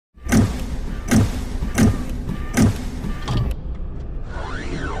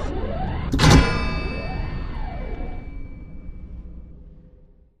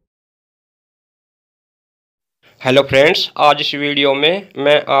Hello friends, आज इस video में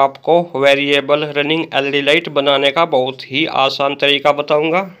मैं आपको वेरिएबल रनिंग एलईडी लाइट बनाने का बहुत ही आसान तरीका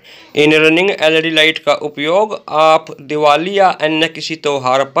बताऊंगा। इन रनिंग एलईडी लाइट का उपयोग आप दिवाली या अन्य किसी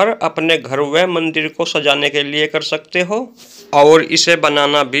त्योहार पर अपने घर व मंदिर को सजाने के लिए कर सकते हो और इसे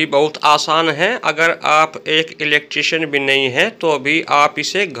बनाना भी बहुत आसान है। अगर आप एक इलेक्ट्रीशियन भी नहीं है तो भी आप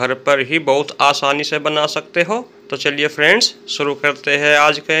इसे घर पर ही बहुत आसानी से बना सकते हो। तो चलिए फ्रेंड्स, शुरू करते हैं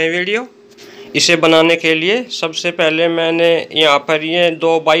आज का ये वीडियो। इसे बनाने के लिए सबसे पहले मैंने यहाँ पर ये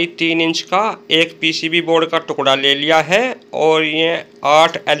 2x3 इंच का एक पीसीबी बोर्ड का टुकड़ा ले लिया है और ये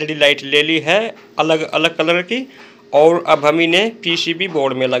 8 एलईडी लाइट ले ली है अलग अलग कलर की, और अब हम इन्हें पीसीबी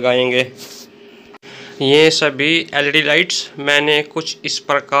बोर्ड में लगाएंगे। ये सभी एलईडी लाइट्स मैंने कुछ इस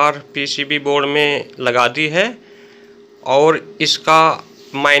प्रकार पीसीबी बोर्ड में लगा दी है और इसका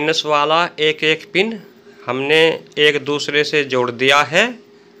माइनस वाला एक एक पिन हमने एक दूसरे से जोड़ दिया है,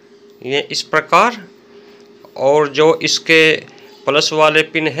 ये इस प्रकार। और जो इसके प्लस वाले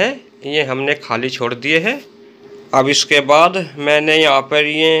पिन है ये हमने खाली छोड़ दिए हैं। अब इसके बाद मैंने यहाँ पर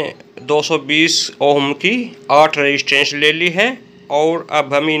ये 220 ओम की 8 रेजिस्टेंस ले ली है और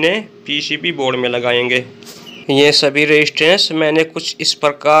अब हम इन्हें पीसीबी बोर्ड में लगाएंगे। ये सभी रेजिस्टेंस मैंने कुछ इस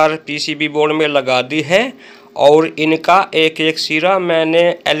प्रकार पीसीबी बोर्ड में लगा दी है और इनका एक एक सिरा मैंने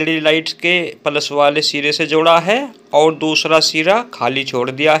एलईडी लाइट्स के प्लस वाले सिरे से जोड़ा है और दूसरा सिरा खाली छोड़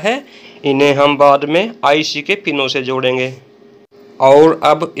दिया है। इन्हें हम बाद में आईसी के पिनों से जोड़ेंगे। और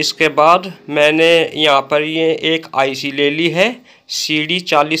अब इसके बाद मैंने यहाँ पर ये एक आईसी ले ली है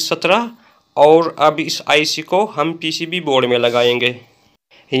cd4017 और अब इस आईसी को हम पीसीबी बोर्ड में लगाएंगे।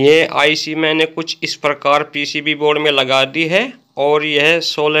 ये आईसी मैंने कुछ इस प्रकार पीसीबी बोर्ड में लगा दी है और यह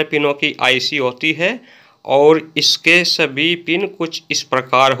 16 पिनों की आईसी होती है और इसके सभी पिन कुछ इस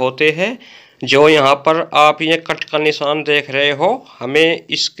प्रकार होते हैं। जो यहाँ पर आप ये कट का निशान देख रहे हो, हमें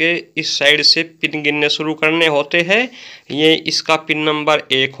इसके इस साइड से पिन गिनने शुरू करने होते हैं। ये इसका पिन नंबर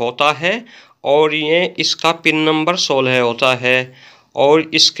 1 होता है और ये इसका पिन नंबर 16 होता है और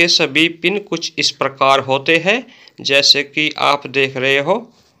इसके सभी पिन कुछ इस प्रकार होते हैं जैसे कि आप देख रहे हो।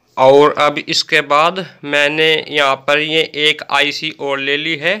 और अब इसके बाद मैंने यहाँ पर ये एक आईसी और ले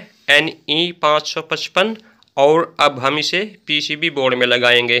ली है NE555 और अब हम इसे पीसीबी बोर्ड में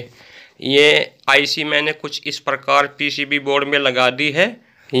लगाएंगे। ये आईसी मैंने कुछ इस प्रकार पीसीबी बोर्ड में लगा दी है।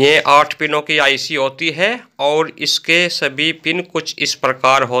 ये 8 पिनों की आईसी होती है और इसके सभी पिन कुछ इस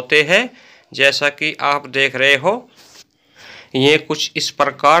प्रकार होते हैं जैसा कि आप देख रहे हो। ये कुछ इस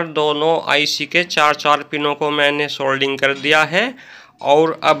प्रकार दोनों आईसी के 4-4 पिनों को मैंने सोल्डिंग कर दिया है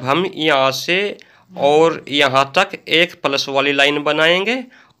और अब हम यहाँ से और यहाँ तक एक प्लस वाली लाइन बनाएंगे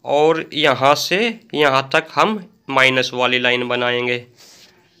और यहाँ से यहाँ तक हम माइनस वाली लाइन बनाएंगे।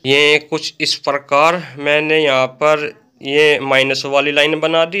 ये कुछ इस प्रकार मैंने यहाँ पर ये माइनस वाली लाइन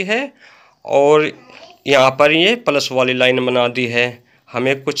बना दी है और यहाँ पर ये प्लस वाली लाइन बना दी है।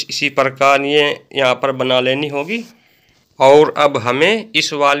 हमें कुछ इसी प्रकार ये यहाँ पर बना लेनी होगी। और अब हमें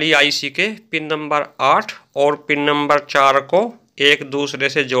इस वाली आईसी के पिन नंबर 8 और पिन नंबर 4 को एक दूसरे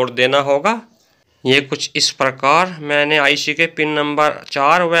से जोड़ देना होगा। ये कुछ इस प्रकार मैंने आईसी के पिन नंबर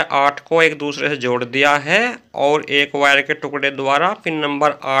 4 व 8 को एक दूसरे से जोड़ दिया है और एक वायर के टुकड़े द्वारा पिन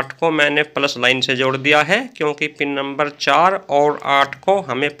नंबर 8 को मैंने प्लस लाइन से जोड़ दिया है, क्योंकि पिन नंबर 4 और 8 को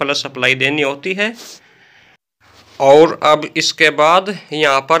हमें प्लस सप्लाई देनी होती है। और अब इसके बाद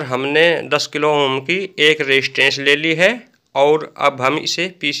यहाँ पर हमने 10 किलो ओम की एक रेजिस्टेंस ले ली है और अब हम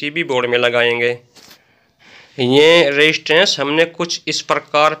इसे पीसीबी बोर्ड में लगाएंगे। ये रेजिस्टेंस हमने कुछ इस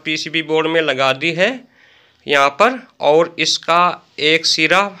प्रकार पीसीबी बोर्ड में लगा दी है यहाँ पर और इसका एक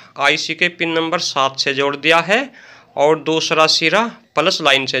सिरा आईसी के पिन नंबर 7 से जोड़ दिया है और दूसरा सिरा प्लस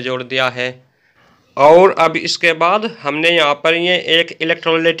लाइन से जोड़ दिया है। और अब इसके बाद हमने यहाँ पर ये एक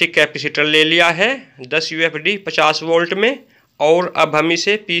इलेक्ट्रोलाइटिक कैपेसिटर ले लिया है 10 UFD 50 वोल्ट में और अब हम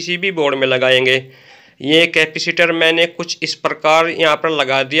इसे पीसीबी बोर्ड में लगाएंगे। ये कैपेसिटर मैंने कुछ इस प्रकार यहाँ पर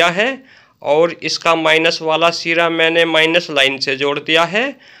लगा दिया है और इसका माइनस वाला सिरा मैंने माइनस लाइन से जोड़ दिया है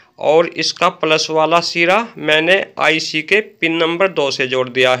और इसका प्लस वाला सिरा मैंने आईसी के पिन नंबर 2 से जोड़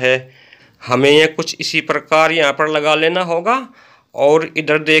दिया है। हमें यह कुछ इसी प्रकार यहाँ पर लगा लेना होगा। और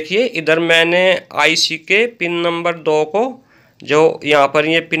इधर देखिए, इधर मैंने आईसी के पिन नंबर 2 को, जो यहाँ पर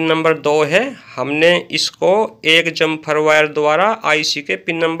ये पिन नंबर 2 है, हमने इसको एक जम्फर वायर द्वारा आईसी के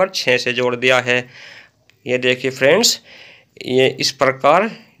पिन नंबर 6 से जोड़ दिया है। ये देखिए फ्रेंड्स, ये इस प्रकार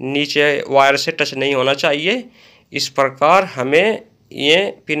नीचे वायर से टच नहीं होना चाहिए। इस प्रकार हमें ये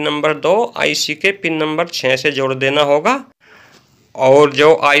पिन नंबर 2 आईसी के पिन नंबर 6 से जोड़ देना होगा। और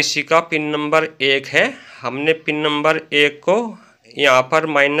जो आईसी का पिन नंबर 1 है, हमने पिन नंबर 1 को यहाँ पर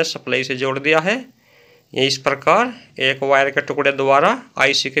माइनस सप्लाई से जोड़ दिया है। ये इस प्रकार एक वायर के टुकड़े द्वारा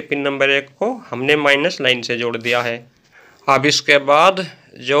आईसी के पिन नंबर 1 को हमने माइनस लाइन से जोड़ दिया है। अब इसके बाद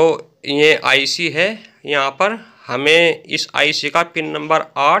जो ये आईसी है, यहाँ पर हमें इस आईसी का पिन नंबर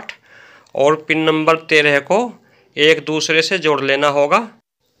 8 और पिन नंबर 13 को एक दूसरे से जोड़ लेना होगा।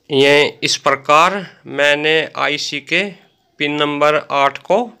 ये इस प्रकार मैंने आईसी के पिन नंबर 8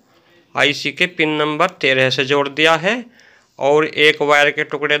 को आईसी के पिन नंबर 13 से जोड़ दिया है और एक वायर के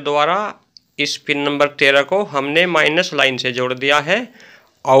टुकड़े द्वारा इस पिन नंबर 13 को हमने माइनस लाइन से जोड़ दिया है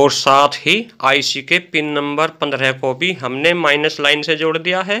और साथ ही आईसी के पिन नंबर 15 को भी हमने माइनस लाइन से जोड़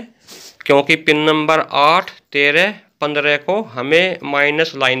दिया है, क्योंकि पिन नंबर 8, 13, 15 को हमें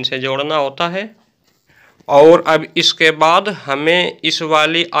माइनस लाइन से जोड़ना होता है। और अब इसके बाद हमें इस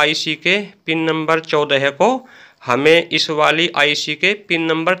वाली आईसी के पिन नंबर 14 को हमें इस वाली आईसी के पिन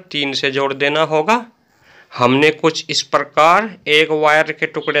नंबर 3 से जोड़ देना होगा। हमने कुछ इस प्रकार एक वायर के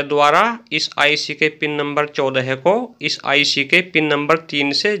टुकड़े द्वारा इस आईसी के पिन नंबर 14 को इस आईसी के पिन नंबर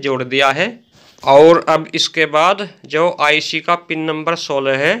 3 से जोड़ दिया है। और अब इसके बाद जो आईसी का पिन नंबर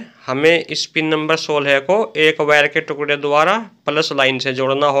 16 है, हमें इस पिन नंबर 16 को एक वायर के टुकड़े द्वारा प्लस लाइन से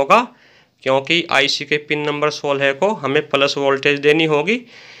जोड़ना होगा, क्योंकि आईसी के पिन नंबर 16 को हमें प्लस वोल्टेज देनी होगी।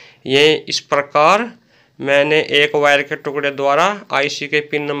 ये इस प्रकार मैंने एक वायर के टुकड़े द्वारा आईसी के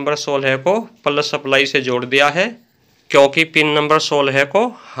पिन नंबर 16 को प्लस सप्लाई से जोड़ दिया है, क्योंकि पिन नंबर 16 को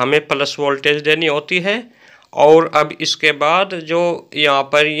हमें प्लस वोल्टेज देनी होती है। और अब इसके बाद जो यहाँ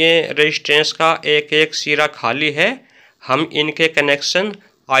पर ये रेजिस्टेंस का एक एक सिरा खाली है, हम इनके कनेक्शन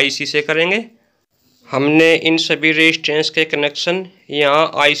आईसी से करेंगे। हमने इन सभी रेजिस्टेंस के कनेक्शन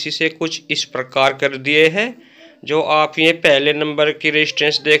यहाँ आईसी से कुछ इस प्रकार कर दिए हैं। जो आप ये पहले नंबर की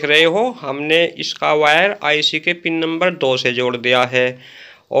रेजिस्टेंस देख रहे हो, हमने इसका वायर आईसी के पिन नंबर 2 से जोड़ दिया है।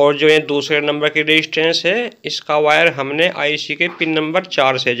 और जो ये दूसरे नंबर की रेजिस्टेंस है, इसका वायर हमने आईसी के पिन नंबर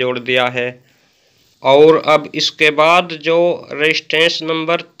 4 से जोड़ दिया है। और अब इसके बाद जो रेजिस्टेंस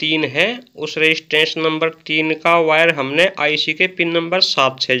नंबर 3 है, उस रेजिस्टेंस नंबर 3 का वायर हमने आईसी के पिन नंबर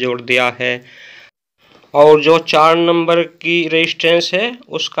 7 से जोड़ दिया है। और जो 4 नंबर की रेजिस्टेंस है,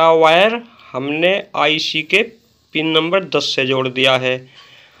 उसका वायर हमने आईसी के पिन नंबर 10 से जोड़ दिया है।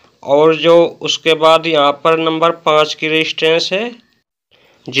 और जो उसके बाद यहाँ पर नंबर 5 की रेजिस्टेंस है,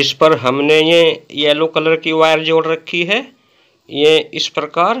 जिस पर हमने ये येलो कलर की वायर जोड़ रखी है, ये इस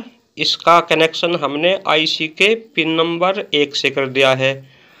प्रकार इसका कनेक्शन हमने आईसी के पिन नंबर 1 से कर दिया है।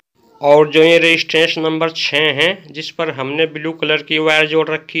 और जो ये रेजिस्टेंस नंबर 6 है, जिस पर हमने ब्लू कलर की वायर जोड़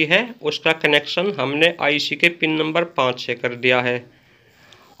रखी है, उसका कनेक्शन हमने आईसी के पिन नंबर 5 से कर दिया है।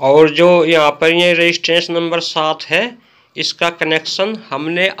 और जो यहाँ पर ये रेजिस्टेंस नंबर 7 है, इसका कनेक्शन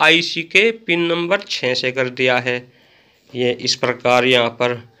हमने आईसी के पिन नंबर 6 से कर दिया है, ये इस प्रकार यहाँ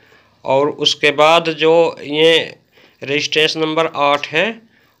पर। और उसके बाद जो ये रेजिस्टेंस नंबर 8 है,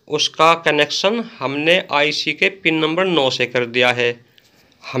 उसका कनेक्शन हमने आईसी के पिन नंबर 9 से कर दिया है।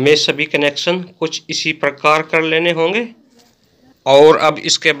 हमें सभी कनेक्शन कुछ इसी प्रकार कर लेने होंगे। और अब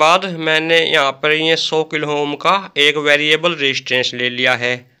इसके बाद मैंने यहाँ पर ये 100 किलो ओम का एक वेरिएबल रेजिस्टेंस ले लिया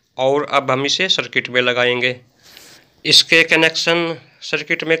है और अब हम इसे सर्किट में लगाएंगे। इसके कनेक्शन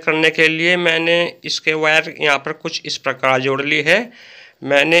सर्किट में करने के लिए मैंने इसके वायर यहाँ पर कुछ इस प्रकार जोड़ ली है।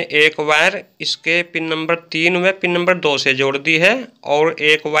 मैंने एक वायर इसके पिन नंबर 3 व पिन नंबर 2 से जोड़ दी है और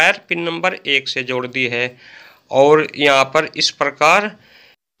एक वायर पिन नंबर 1 से जोड़ दी है। और यहाँ पर इस प्रकार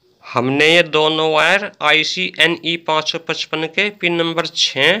हमने ये दोनों वायर IC NE 555 के पिन नंबर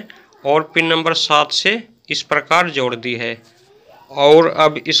 6 और पिन नंबर 7 से इस प्रकार जोड़ दी है। और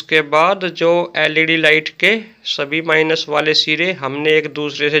अब इसके बाद जो LED लाइट के सभी माइनस वाले सिरे हमने एक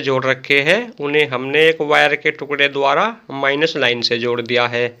दूसरे से जोड़ रखे हैं, उन्हें हमने एक वायर के टुकड़े द्वारा माइनस लाइन से जोड़ दिया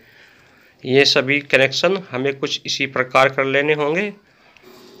है। ये सभी कनेक्शन हमें कुछ इसी प्रकार कर लेने होंगे।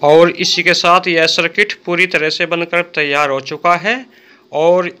 और इसी के साथ यह सर्किट पूरी तरह से बनकर तैयार हो चुका है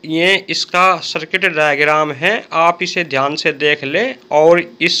और ये इसका सर्किट डायग्राम है। आप इसे ध्यान से देख लें और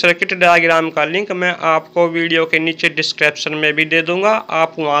इस सर्किट डायग्राम का लिंक मैं आपको वीडियो के नीचे डिस्क्रिप्शन में भी दे दूंगा।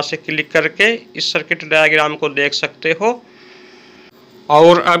 आप वहां से क्लिक करके इस सर्किट डायग्राम को देख सकते हो।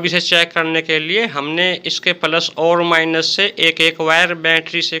 और अब इसे चेक करने के लिए हमने इसके प्लस और माइनस से एक एक वायर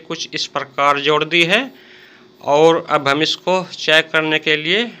बैटरी से कुछ इस प्रकार जोड़ दी है। और अब हम इसको चेक करने के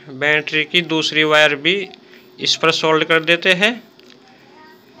लिए बैटरी की दूसरी वायर भी इस पर सोल्ड कर देते हैं।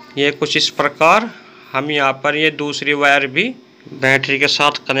 ये कुछ इस प्रकार हम यहाँ पर ये दूसरी वायर भी बैटरी के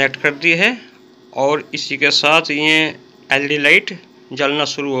साथ कनेक्ट कर दी है और इसी के साथ ये LED लाइट जलना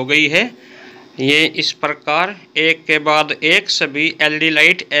शुरू हो गई है। ये इस प्रकार एक के बाद एक सभी LED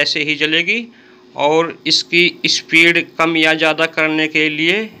लाइट ऐसे ही जलेगी। और इसकी स्पीड कम या ज़्यादा करने के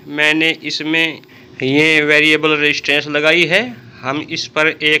लिए मैंने इसमें ये वेरिएबल रेजिस्टेंस लगाई है। हम इस पर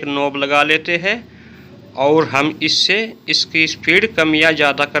एक नॉब लगा लेते हैं और हम इससे इसकी स्पीड कम या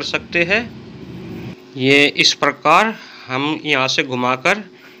ज़्यादा कर सकते हैं। ये इस प्रकार हम यहाँ से घुमाकर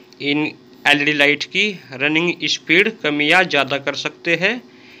इन एलईडी लाइट की रनिंग स्पीड कम या ज़्यादा कर सकते हैं।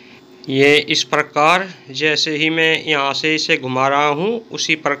 ये इस प्रकार जैसे ही मैं यहाँ से इसे घुमा रहा हूँ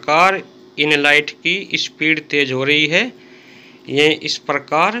उसी प्रकार इन लाइट की स्पीड तेज़ हो रही है। ये इस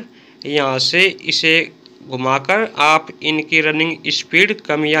प्रकार यहाँ से इसे घुमाकर आप इनकी रनिंग स्पीड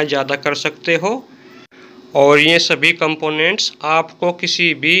कम या ज़्यादा कर सकते हो। और ये सभी कंपोनेंट्स आपको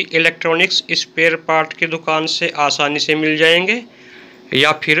किसी भी इलेक्ट्रॉनिक्स स्पेयर पार्ट की दुकान से आसानी से मिल जाएंगे,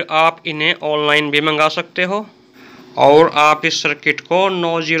 या फिर आप इन्हें ऑनलाइन भी मंगा सकते हो। और आप इस सर्किट को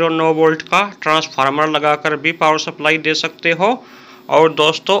 909 वोल्ट का ट्रांसफार्मर लगाकर भी पावर सप्लाई दे सकते हो। और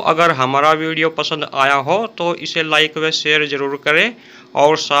दोस्तों, अगर हमारा वीडियो पसंद आया हो तो इसे लाइक व शेयर ज़रूर करें,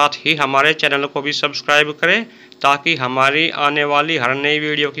 और साथ ही हमारे चैनल को भी सब्सक्राइब करें ताकि हमारी आने वाली हर नई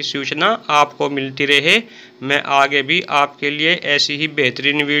वीडियो की सूचना आपको मिलती रहे। मैं आगे भी आपके लिए ऐसी ही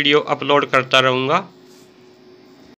बेहतरीन वीडियो अपलोड करता रहूँगा।